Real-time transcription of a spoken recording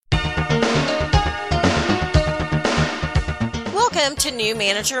Welcome to New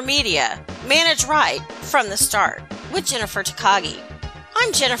Manager Media, Manage Right from the Start, with Jennifer Takagi.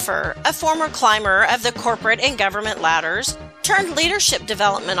 I'm Jennifer, a former climber of the corporate and government ladders turned leadership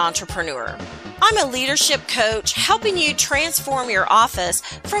development entrepreneur. I'm a leadership coach helping you transform your office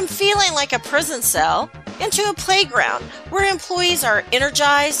from feeling like a prison cell into a playground where employees are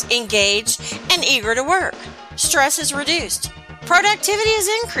energized, engaged, and eager to work. Stress is reduced. Productivity is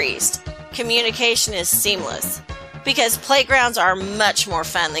increased. Communication is seamless. Because playgrounds are much more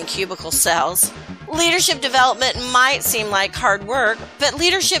fun than cubicle cells. Leadership development might seem like hard work, but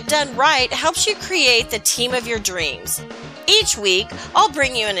leadership done right helps you create the team of your dreams. Each week, I'll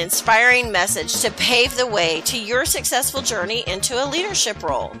bring you an inspiring message to pave the way to your successful journey into a leadership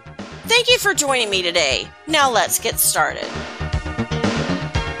role. Thank you for joining me today. Now let's get started.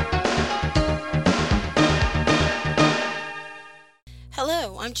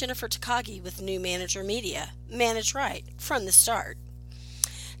 Hello, I'm Jennifer Takagi with New Manager Media, Manage Right from the Start.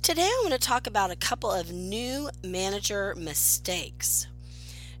 Today I want to talk about a couple of new manager mistakes.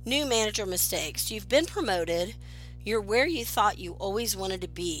 New manager mistakes. You've been promoted. You're where you thought you always wanted to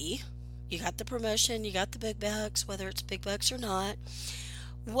be. You got the promotion. You got the big bucks, whether it's big bucks or not.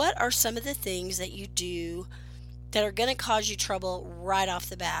 What are some of the things that you do that are going to cause you trouble right off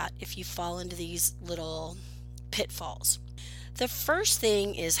the bat if you fall into these little pitfalls? The first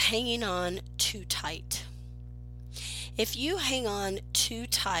thing is hanging on too tight. If you hang on too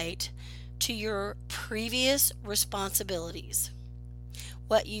tight to your previous responsibilities,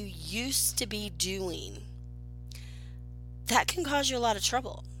 what you used to be doing, that can cause you a lot of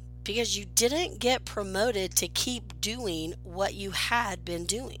trouble because you didn't get promoted to keep doing what you had been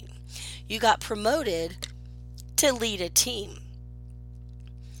doing. You got promoted to lead a team.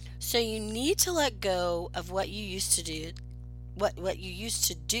 So you need to let go of what you used to do, what you used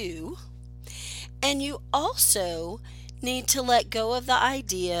to do, and you also need to let go of the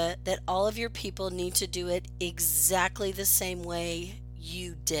idea that all of your people need to do it exactly the same way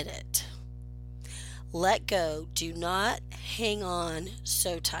you did it. Let go. Do not hang on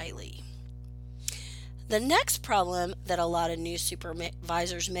so tightly. The next problem that a lot of new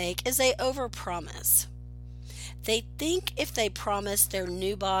supervisors make is they overpromise. They think if they promise their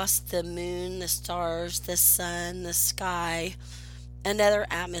new boss the moon, the stars, the sun, the sky, another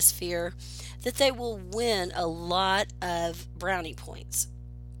atmosphere, that they will win a lot of brownie points.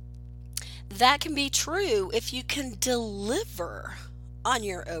 That can be true if you can deliver on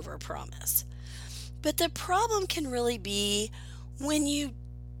your overpromise. But the problem can really be when you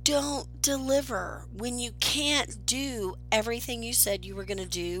don't deliver, when you can't do everything you said you were going to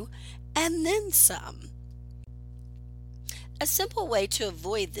do and then some. A simple way to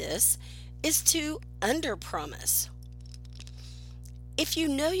avoid this is to underpromise. If you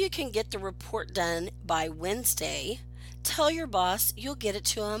know you can get the report done by Wednesday, tell your boss you'll get it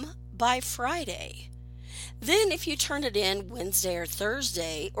to him by Friday. Then if you turn it in Wednesday or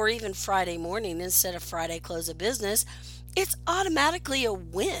Thursday or even Friday morning instead of Friday close of business, it's automatically a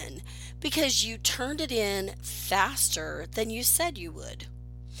win because you turned it in faster than you said you would.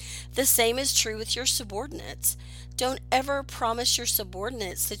 The same is true with your subordinates. Don't ever promise your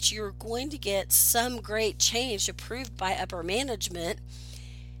subordinates that you're going to get some great change approved by upper management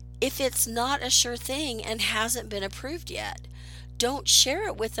if it's not a sure thing and hasn't been approved yet. Don't share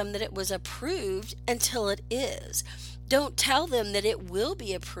it with them that it was approved until it is. Don't tell them that it will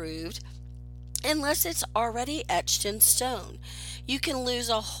be approved unless it's already etched in stone. You can lose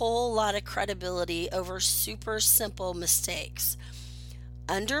a whole lot of credibility over super simple mistakes.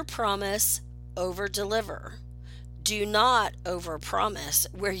 Under-promise, over-deliver. Do not over-promise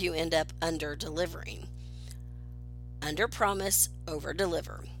where you end up under-delivering. Under-promise,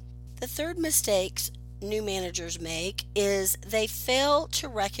 over-deliver. The third mistake new managers make is they fail to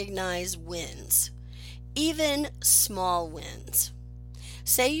recognize wins, even small wins.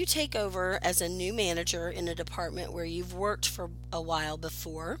 Say you take over as a new manager in a department where you've worked for a while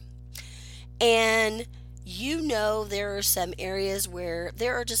before, and you know there are some areas where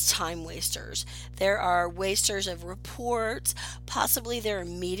there are just time wasters. There are wasters of reports. Possibly there are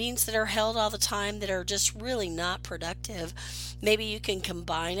meetings that are held all the time that are just really not productive. Maybe you can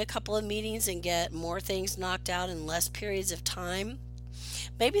combine a couple of meetings and get more things knocked out in less periods of time.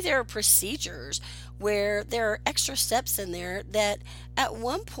 Maybe there are procedures where there are extra steps in there that at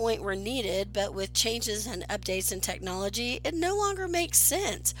one point were needed, but with changes and updates in technology, it no longer makes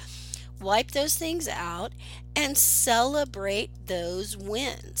sense. Wipe those things out and celebrate those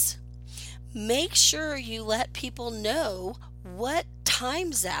wins. Make sure you let people know what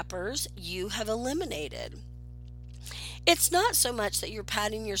time zappers you have eliminated. It's not so much that you're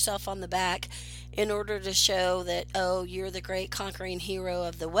patting yourself on the back in order to show that, oh, you're the great conquering hero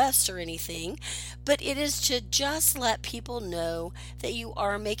of the West or anything, but it is to just let people know that you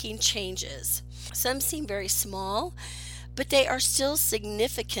are making changes. Some seem very small, but they are still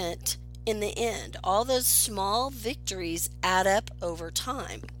significant in the end. All those small victories add up over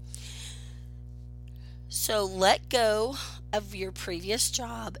time. So let go of your previous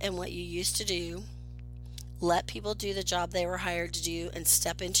job and what you used to do. Let people do the job they were hired to do and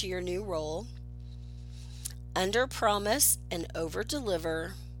step into your new role. Under promise and over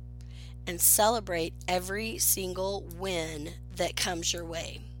deliver, and celebrate every single win that comes your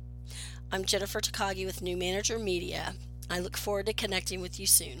way. I'm Jennifer Takagi with New Manager Media. I look forward to connecting with you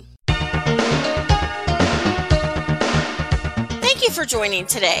soon. Thank you for joining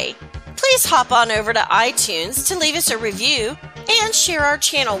today. Please hop on over to iTunes to leave us a review and share our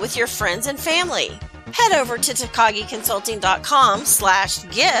channel with your friends and family. Head over to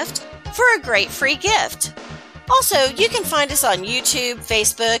TakagiConsulting.com/gift for a great free gift. Also, you can find us on YouTube,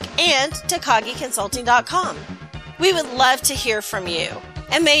 Facebook, and TakagiConsulting.com. We would love to hear from you,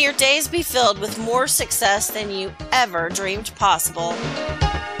 and may your days be filled with more success than you ever dreamed possible.